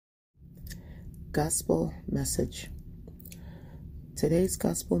Gospel message. Today's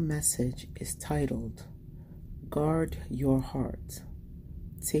gospel message is titled, Guard Your Heart.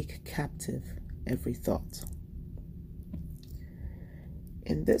 Take captive every thought.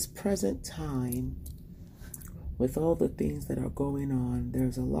 In this present time, with all the things that are going on,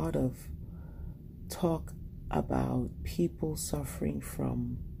 there's a lot of talk about people suffering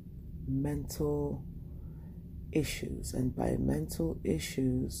from mental issues. And by mental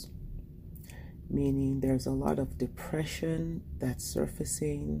issues, meaning there's a lot of depression that's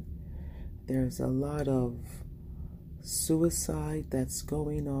surfacing. There's a lot of suicide that's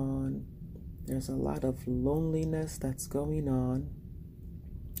going on. There's a lot of loneliness that's going on.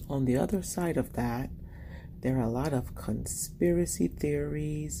 On the other side of that, there are a lot of conspiracy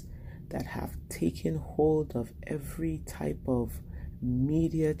theories that have taken hold of every type of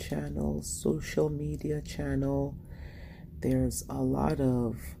media channel, social media channel. There's a lot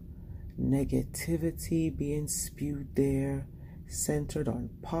of negativity being spewed there, centered on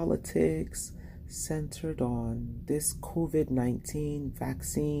politics, centered on this COVID-19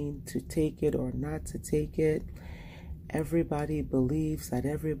 vaccine, to take it or not to take it. Everybody believes that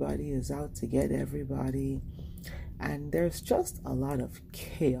everybody is out to get everybody. And there's just a lot of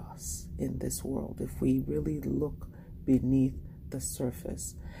chaos in this world if we really look beneath the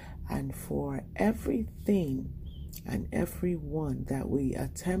surface. And for everything and everyone that we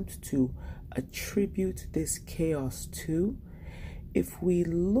attempt to attribute this chaos to, if we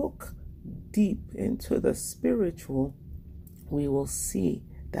look deep into the spiritual, we will see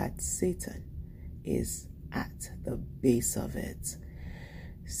that Satan is at the base of it.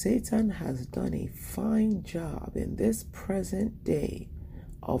 Satan has done a fine job in this present day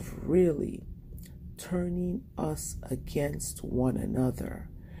of really turning us against one another,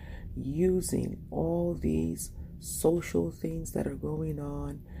 using all these social things that are going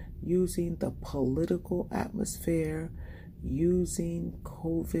on, using the political atmosphere, using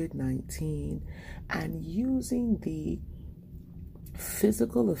COVID-19, and using the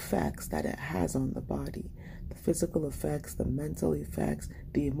physical effects that it has on the body, the physical effects, the mental effects,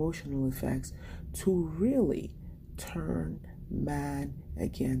 the emotional effects, to really turn man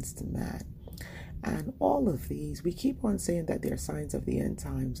against man. And all of these, we keep on saying that they're signs of the end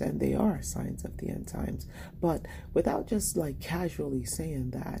times, and they are signs of the end times. But without just casually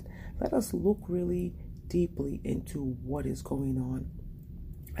saying that, let us look really deeply into what is going on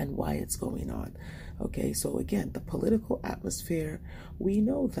and why it's going on. Okay, so again, the political atmosphere, we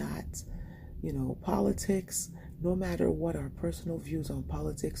know that, politics, no matter what our personal views on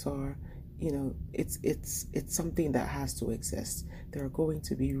politics are, it's something that has to exist. There are going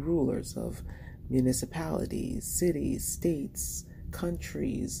to be rulers of municipalities, cities, states,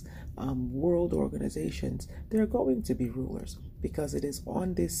 countries, world organizations. They're going to be rulers, because it is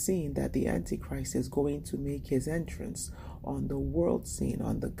on this scene that the Antichrist is going to make his entrance, on the world scene,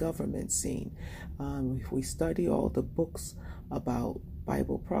 on the government scene. If we study all the books about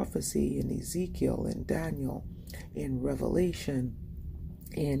Bible prophecy in Ezekiel and Daniel, in Revelation,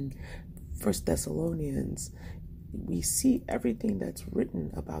 in 1 Thessalonians, we see everything that's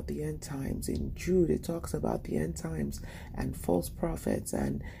written about the end times. In Jude, it talks about the end times and false prophets,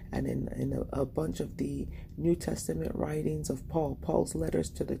 and in a bunch of the New Testament writings of Paul's letters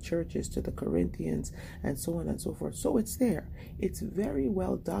to the churches, to the Corinthians, and so on and so forth. So it's there. It's very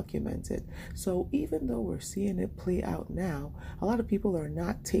well documented. So even though we're seeing it play out now, a lot of people are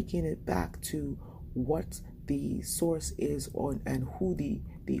not taking it back to what the source is on and who the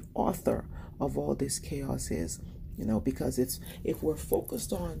author of all this chaos is. Because if we're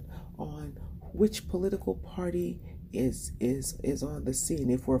focused on which political party is on the scene,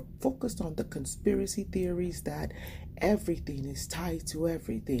 if we're focused on the conspiracy theories that everything is tied to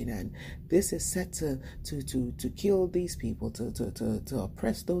everything, and this is set to kill these people, to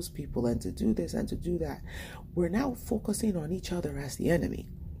oppress those people, and to do this and to do that, we're now focusing on each other as the enemy.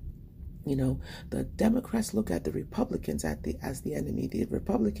 The Democrats look at the Republicans as the enemy. The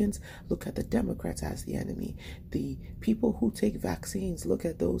Republicans look at the Democrats as the enemy. The people who take vaccines look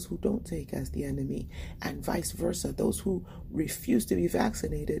at those who don't take as the enemy, and vice versa. Those who refuse to be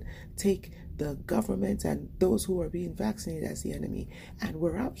vaccinated take the government and those who are being vaccinated as the enemy. And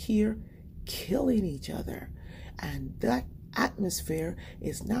we're out here killing each other. And that atmosphere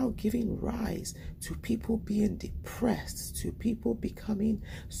is now giving rise to people being depressed, to people becoming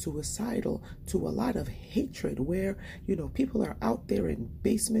suicidal, to a lot of hatred, where people are out there in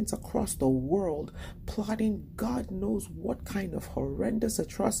basements across the world plotting God knows what kind of horrendous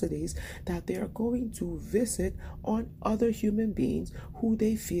atrocities that they are going to visit on other human beings who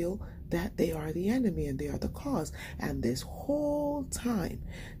they feel that they are the enemy and they are the cause. And this whole time,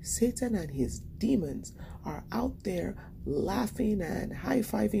 Satan and his demons are out there laughing and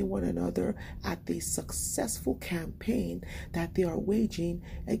high-fiving one another at the successful campaign that they are waging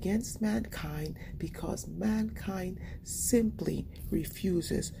against mankind, because mankind simply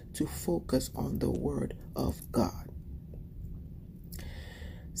refuses to focus on the word of God.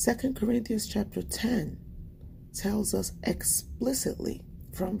 2 Corinthians chapter 10 tells us explicitly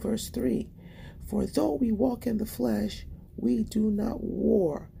from verse 3, "For though we walk in the flesh, we do not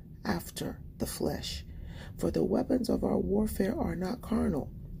war after the flesh. For the weapons of our warfare are not carnal,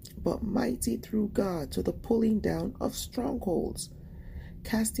 but mighty through God to the pulling down of strongholds,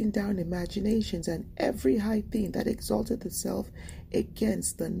 casting down imaginations and every high thing that exalteth itself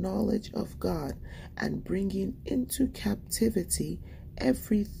against the knowledge of God, and bringing into captivity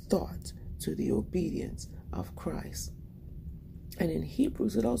every thought to the obedience of Christ." And in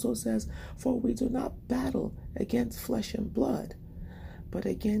Hebrews it also says, "For we do not battle against flesh and blood, but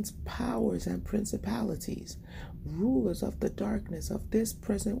against powers and principalities, rulers of the darkness of this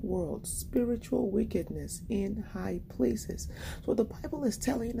present world, spiritual wickedness in high places." So the Bible is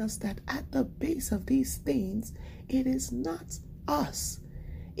telling us that at the base of these things, it is not us,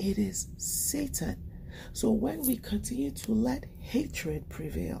 it is Satan. So when we continue to let hatred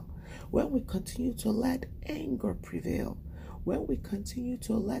prevail, when we continue to let anger prevail, when we continue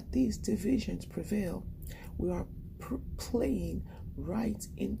to let these divisions prevail, we are playing right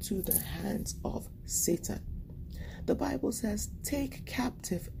into the hands of Satan. The Bible says, "Take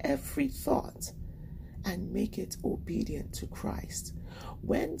captive every thought and make it obedient to Christ."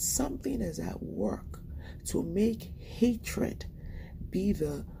 When something is at work to make hatred be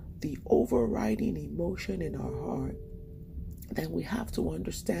the overriding emotion in our heart, then we have to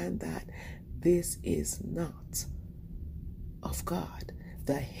understand that this is not of God.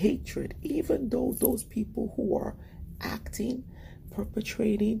 The hatred, even though those people who are acting,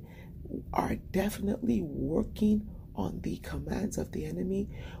 perpetrating, are definitely working on the commands of the enemy,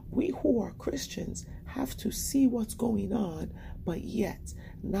 we who are Christians have to see what's going on, but yet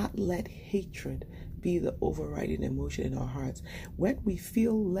not let hatred be the overriding emotion in our hearts. When we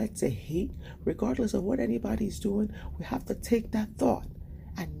feel led to hate, regardless of what anybody's doing, we have to take that thought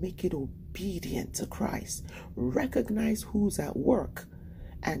and make it obedient to Christ. Recognize who's at work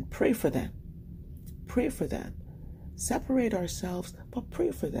and pray for them. Pray for them. Separate ourselves, but pray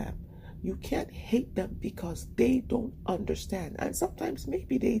for them. You can't hate them because they don't understand. And sometimes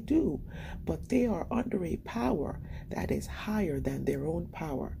maybe they do, but they are under a power that is higher than their own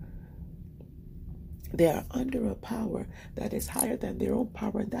power. They are under a power that is higher than their own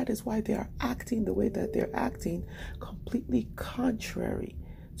power, and that is why they are acting the way that they're acting, completely contrary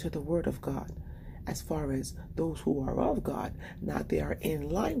to the word of God. As far as those who are of God, now they are in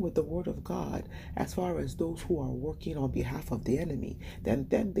line with the word of God. As far as those who are working on behalf of the enemy, then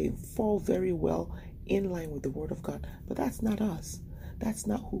they fall very well in line with the word of God. But that's not us. That's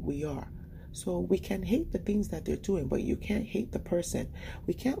not who we are. So we can hate the things that they're doing, but you can't hate the person.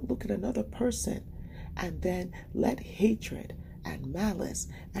 We can't look at another person and then let hatred and malice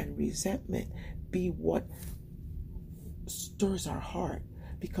and resentment be what stirs our heart.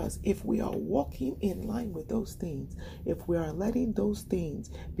 Because if we are walking in line with those things, if we are letting those things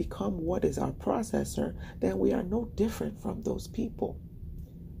become what is our processor, then we are no different from those people.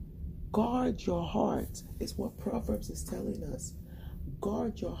 Guard your heart is what Proverbs is telling us.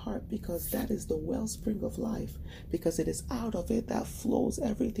 Guard your heart, because that is the wellspring of life, because it is out of it that flows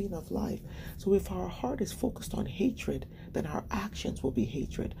everything of life. So if our heart is focused on hatred, then our actions will be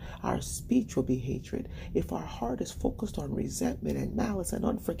hatred. Our speech will be hatred. If our heart is focused on resentment and malice and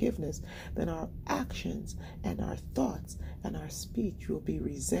unforgiveness, then our actions and our thoughts and our speech will be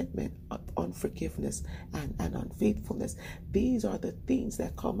resentment, unforgiveness, and unfaithfulness. These are the things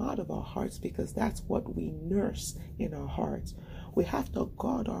that come out of our hearts, because that's what we nurse in our hearts. We have to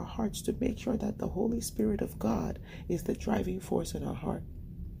guard our hearts to make sure that the Holy Spirit of God is the driving force in our heart.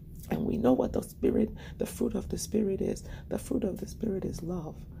 And we know what the fruit of the Spirit is. The fruit of the Spirit is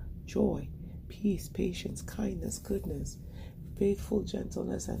love, joy, peace, patience, kindness, goodness, faithful,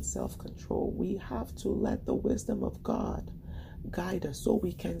 gentleness, and self-control. We have to let the wisdom of God guide us so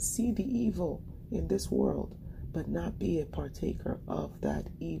we can see the evil in this world, but not be a partaker of that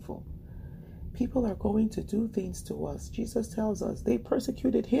evil. People are going to do things to us. Jesus tells us they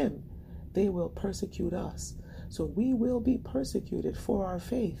persecuted him. They will persecute us. So we will be persecuted for our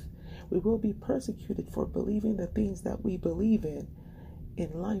faith. We will be persecuted for believing the things that we believe in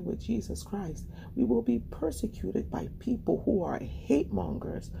line with Jesus Christ. We will be persecuted by people who are hate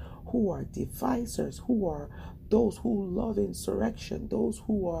mongers, who are devisers, who are those who love insurrection, those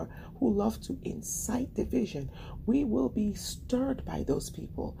who love to incite division. We will be stirred by those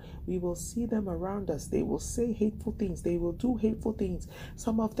people. We will see them around us. They will say hateful things. They will do hateful things.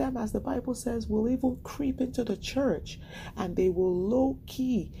 Some of them, as the Bible says, will even creep into the church, and they will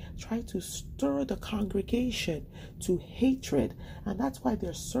low-key try to stir the congregation to hatred. And that's why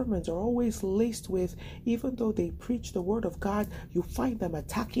their sermons are always laced with, even though they preach the word of God, you find them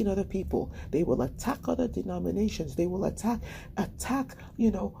attacking other people. They will attack other denominations. They will attack,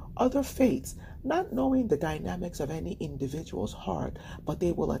 other faiths, not knowing the dynamics of any individual's heart, but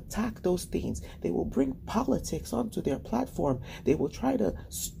they will attack those things. They will bring politics onto their platform. They will try to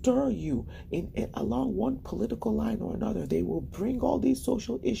stir you along one political line or another. They will bring all these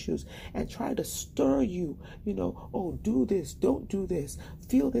social issues and try to stir you, oh, do this, don't do this,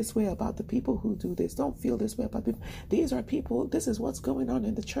 feel this way about the people who do this, don't feel this way about people. These are people, this is what's going on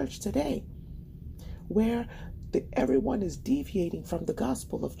in the church today, where everyone is deviating from the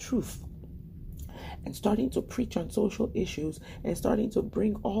gospel of truth and starting to preach on social issues and starting to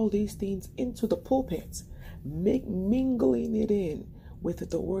bring all these things into the pulpits, mingling it in with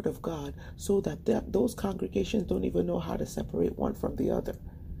the word of God, so that those congregations don't even know how to separate one from the other.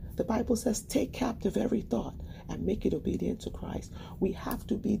 The Bible says, take captive every thought and make it obedient to Christ. We have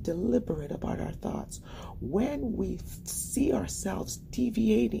to be deliberate about our thoughts. When we see ourselves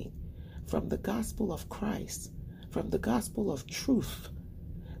deviating from the gospel of Christ, from the gospel of truth,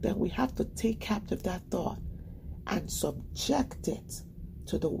 then we have to take captive that thought and subject it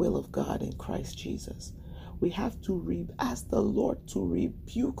to the will of God in Christ Jesus. We have to ask the Lord to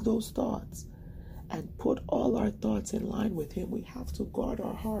rebuke those thoughts and put all our thoughts in line with Him. We have to guard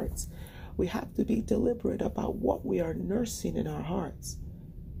our hearts. We have to be deliberate about what we are nursing in our hearts.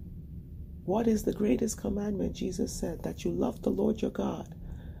 What is the greatest commandment? Jesus said that you love the Lord your God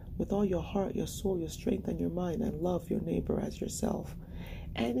with all your heart, your soul, your strength, and your mind, and love your neighbor as yourself.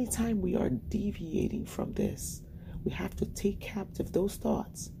 Anytime we are deviating from this, we have to take captive those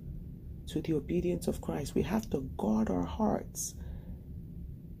thoughts to the obedience of Christ. We have to guard our hearts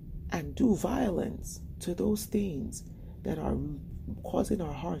and do violence to those things that are causing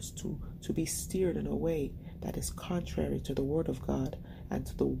our hearts to be steered in a way that is contrary to the word of God and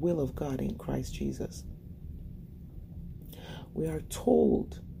to the will of God in Christ Jesus. We are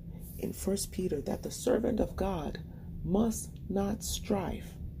told in 1 Peter that the servant of God must not strive,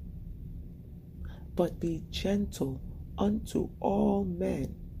 but be gentle unto all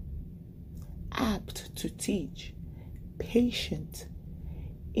men, apt to teach, patient,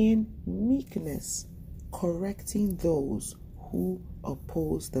 in meekness, correcting those who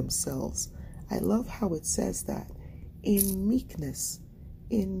oppose themselves. I love how it says that. In meekness,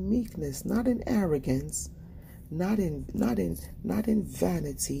 not in arrogance, not in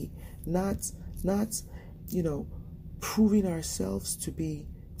vanity, not proving ourselves to be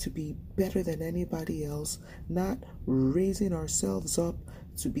better than anybody else, not raising ourselves up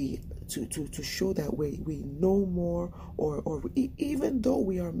to show that we know more, or even though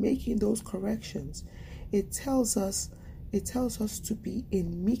we are making those corrections, it tells us to be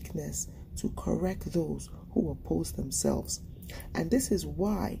in meekness to correct those who oppose themselves. And this is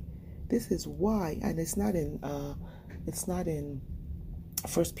why, and it's not in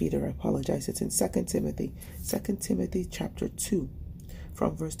 1 Peter, I apologize, it's in 2 Timothy chapter 2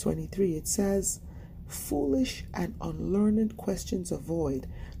 from verse 23. It says, foolish and unlearned questions avoid,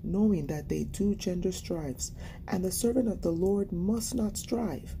 knowing that they do gender strifes, and the servant of the Lord must not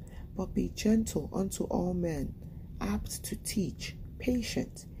strive, but be gentle unto all men, apt to teach,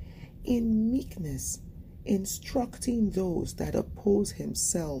 patient, in meekness, instructing those that oppose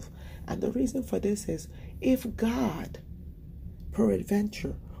himself. And the reason for this is, if God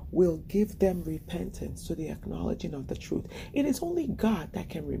peradventure will give them repentance to the acknowledging of the truth. It is only God that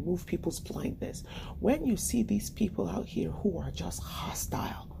can remove people's blindness. When you see these people out here who are just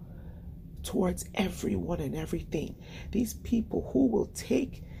hostile towards everyone and everything, these people who will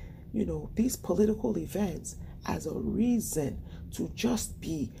take, these political events as a reason to just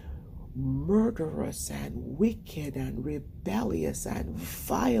be murderous and wicked and rebellious and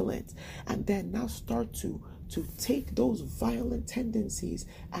violent, and then now start to take those violent tendencies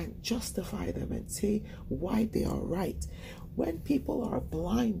and justify them and say why they are right. When people are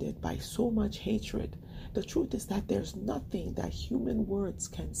blinded by so much hatred, the truth is that there's nothing that human words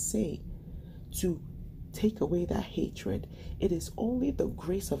can say to take away that hatred. It is only the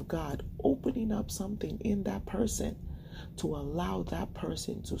grace of God opening up something in that person to allow that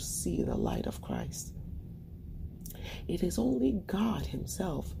person to see the light of Christ. It is only God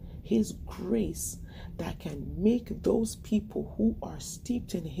Himself, His grace, that can make those people who are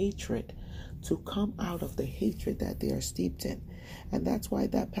steeped in hatred to come out of the hatred that they are steeped in. And that's why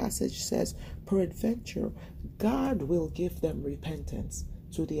that passage says, peradventure, God will give them repentance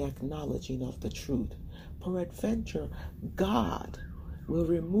to the acknowledging of the truth. Peradventure, God will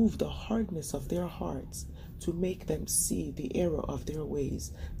remove the hardness of their hearts to make them see the error of their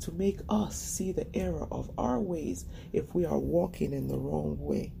ways, to make us see the error of our ways if we are walking in the wrong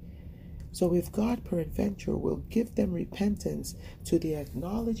way. So if God peradventure will give them repentance to the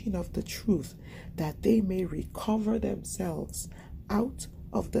acknowledging of the truth, that they may recover themselves out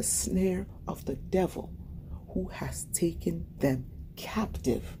of the snare of the devil, who has taken them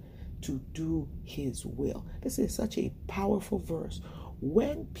captive to do his will. This is such a powerful verse.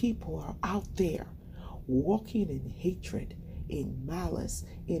 When people are out there walking in hatred, in malice,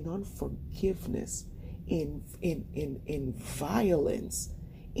 in unforgiveness, in violence,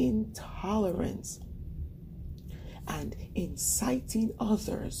 intolerance, and inciting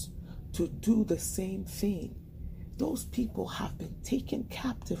others to do the same thing, those people have been taken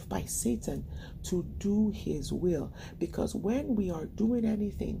captive by Satan to do his will. Because when we are doing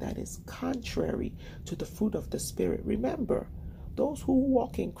anything that is contrary to the fruit of the Spirit, remember, those who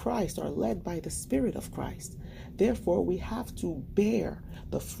walk in Christ are led by the Spirit of Christ. Therefore, we have to bear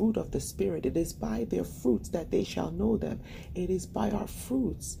the fruit of the Spirit. It is by their fruits that they shall know them. It is by our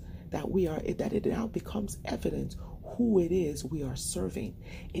fruits that it now becomes evident who it is we are serving.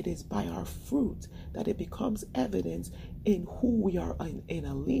 It is by our fruit that it becomes evident in who we are in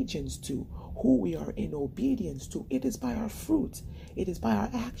allegiance to, who we are in obedience to. It is by our fruit. It is by our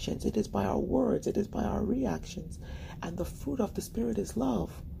actions. It is by our words. It is by our reactions. And the fruit of the Spirit is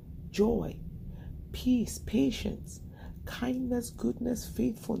love, joy, peace, patience, kindness, goodness,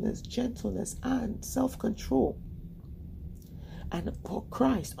 faithfulness, gentleness, and self-control. And for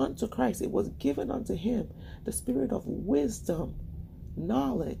Christ, unto Christ, it was given unto him the spirit of wisdom,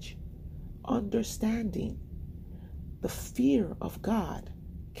 knowledge, understanding, the fear of God,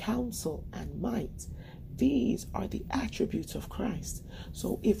 counsel, and might. These are the attributes of Christ.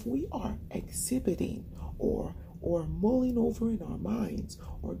 So if we are exhibiting or mulling over in our minds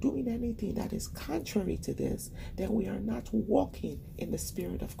or doing anything that is contrary to this, then we are not walking in the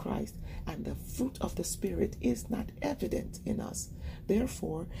Spirit of Christ, and the fruit of the Spirit is not evident in us.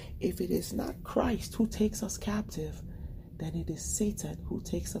 Therefore, if it is not Christ who takes us captive, then it is Satan who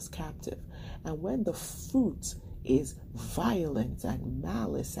takes us captive. And when the fruit is violence and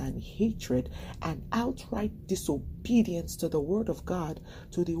malice and hatred and outright disobedience to the word of God,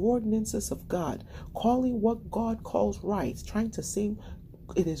 to the ordinances of God, calling what God calls right, trying to say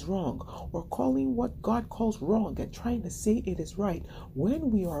it is wrong, or calling what God calls wrong and trying to say it is right,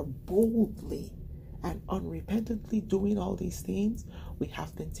 when we are boldly and unrepentantly doing all these things, we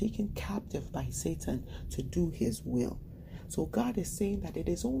have been taken captive by Satan to do his will. So God is saying that it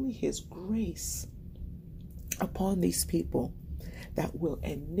is only his grace upon these people that will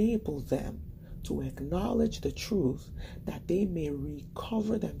enable them to acknowledge the truth, that they may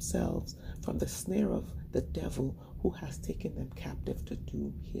recover themselves from the snare of the devil who has taken them captive to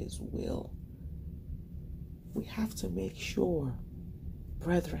do his will. We have to make sure,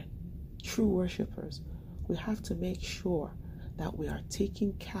 brethren, true worshipers, we have to make sure that we are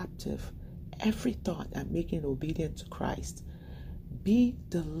taking captive every thought and making it obedient to Christ. Be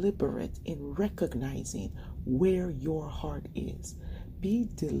deliberate in recognizing where your heart is. Be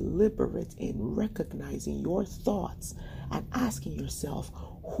deliberate in recognizing your thoughts and asking yourself,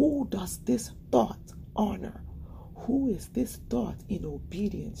 who does this thought honor? Who is this thought in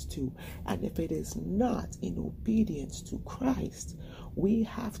obedience to? And if it is not in obedience to Christ, we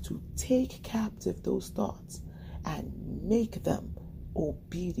have to take captive those thoughts and make them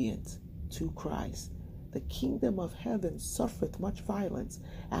obedient to Christ. The kingdom of heaven suffereth much violence,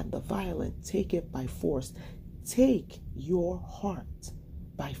 and the violent take it by force. Take your heart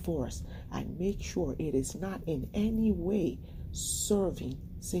by force and make sure it is not in any way serving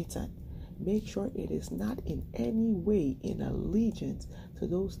Satan. Make sure it is not in any way in allegiance to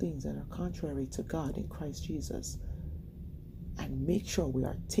those things that are contrary to God in Christ Jesus. And make sure we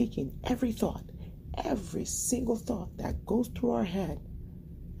are taking every thought, every single thought that goes through our head,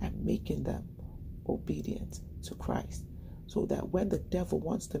 and making them obedient to Christ, so that when the devil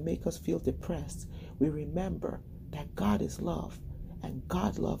wants to make us feel depressed, we remember that God is love and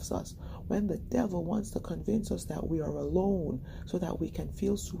God loves us. When the devil wants to convince us that we are alone so that we can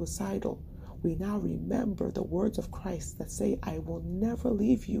feel suicidal, we now remember the words of Christ that say, I will never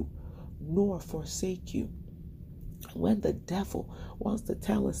leave you nor forsake you. When the devil wants to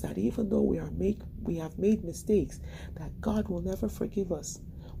tell us that even though we have made mistakes, that God will never forgive us,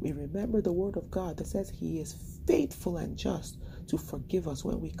 We remember the word of God that says he is faithful and just to forgive us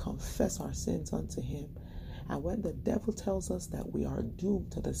when we confess our sins unto him. And when the devil tells us that we are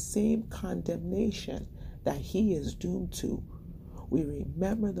doomed to the same condemnation that he is doomed to, we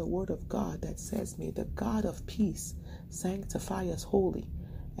remember the word of God that says, may the God of peace sanctify us wholly.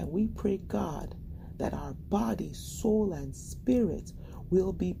 And we pray, God, that our body, soul, and spirit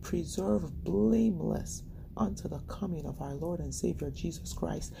will be preserved blameless unto the coming of our Lord and Savior Jesus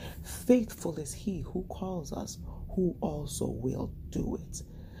Christ. Faithful is he who calls us, who also will do it.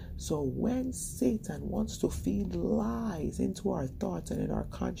 So when Satan wants to feed lies into our thoughts and in our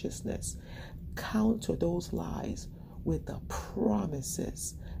consciousness, counter those lies with the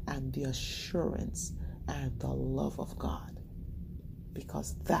promises and the assurance and the love of God.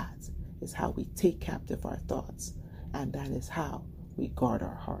 Because that is how we take captive our thoughts, and that is how we guard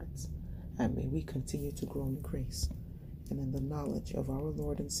our hearts. And may we continue to grow in grace and in the knowledge of our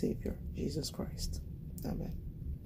Lord and Savior, Jesus Christ. Amen.